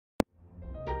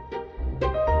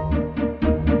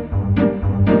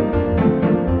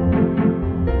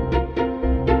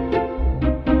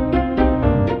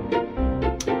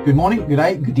Good morning, good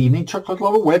day, good evening, chocolate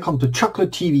lover. Welcome to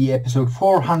Chocolate TV episode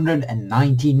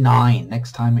 499.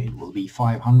 Next time it will be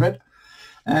 500.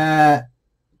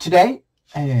 Today,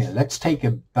 let's take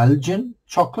a Belgian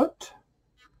chocolate,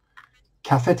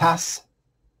 cafetas,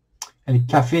 and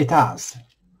cafetas,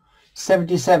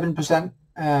 77%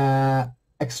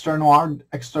 extra noir,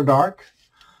 extra dark.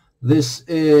 This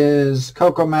is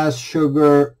cocoa mass,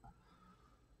 sugar,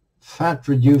 fat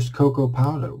reduced cocoa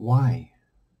powder. Why?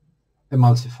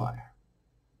 Emulsifier,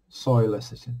 soy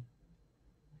lecithin.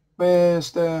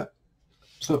 Where's the...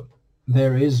 So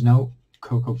there is no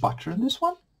cocoa butter in this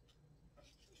one?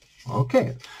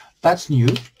 Okay, that's new.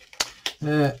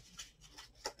 I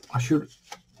should,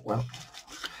 well,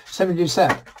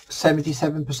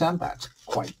 77%, that's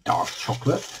quite dark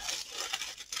chocolate.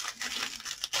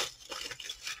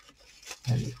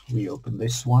 And if we open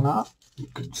this one up, you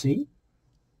can see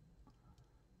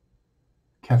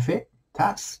Cafe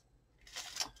Tas.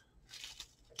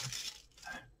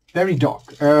 Very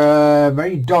dark,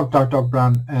 dark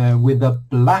brown with a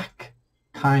black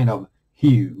kind of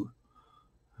hue.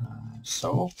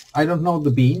 So I don't know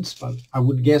the beans, but I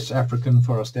would guess African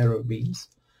Forastero beans.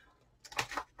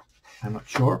 I'm not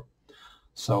sure.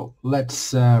 So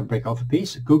let's break off a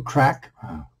piece. Good crack.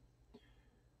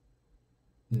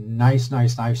 Nice,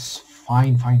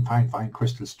 fine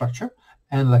crystal structure.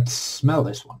 And let's smell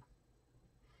this one.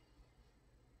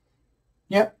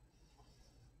 Yep.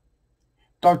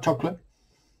 Dark chocolate.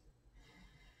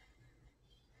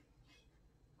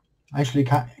 Actually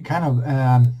kind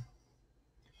of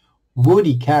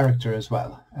woody character as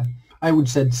well. I would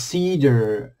say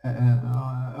cedar,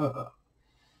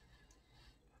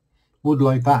 wood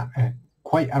like that.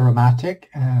 Quite aromatic,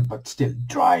 but still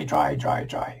dry. There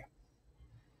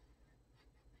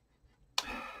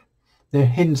are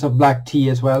hints of black tea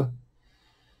as well.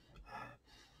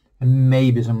 And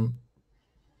maybe some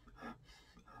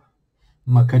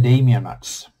macadamia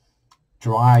nuts,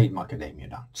 dried macadamia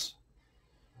nuts.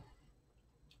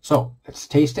 So let's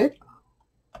taste it.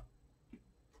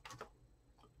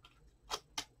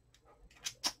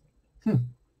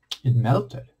 It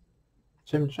melted.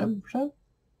 77%.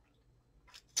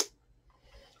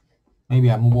 Maybe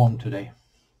I'm warm today.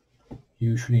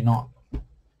 Usually not.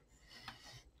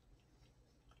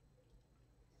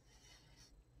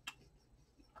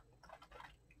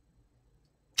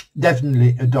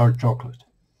 Definitely a dark chocolate.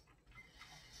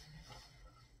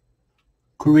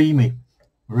 Creamy,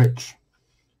 rich.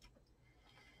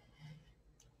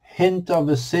 Hint of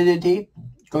acidity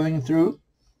going through.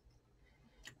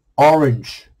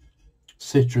 Orange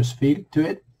citrus feel to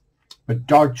it. But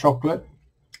dark chocolate,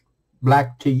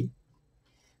 black tea,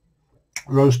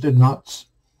 roasted nuts.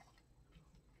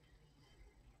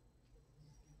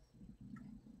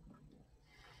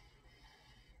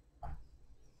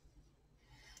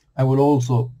 I would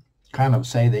also kind of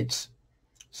say that it's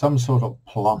some sort of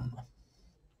plum,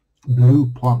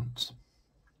 blue plums.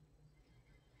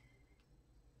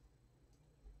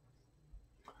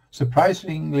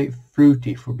 Surprisingly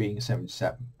fruity for being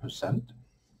 77%.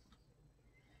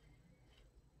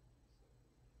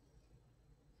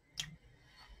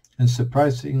 And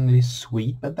surprisingly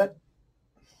sweet, but that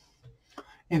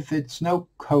if it's no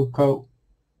cocoa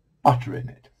butter in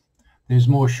it, there's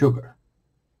more sugar.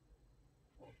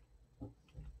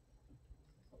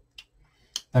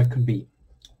 That could be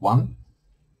one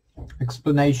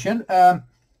explanation. And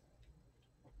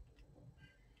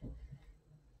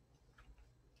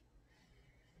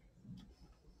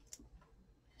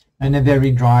a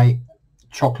very dry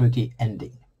chocolatey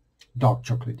ending, dark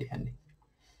chocolatey ending.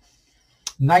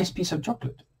 Nice piece of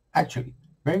chocolate, actually,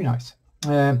 very nice.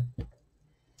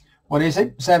 What is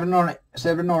it? 7 or 8?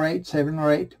 7 or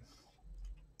 8.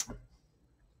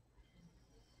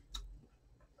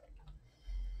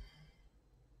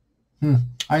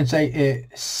 I'd say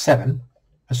 7,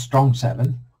 a strong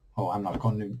 7. Oh, I'm not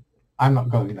going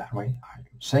that way. I'm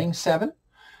saying 7.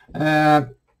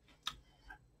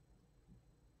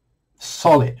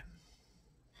 Solid.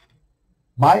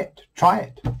 Buy it, try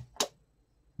it,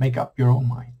 make up your own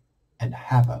mind, and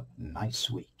have a nice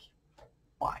week.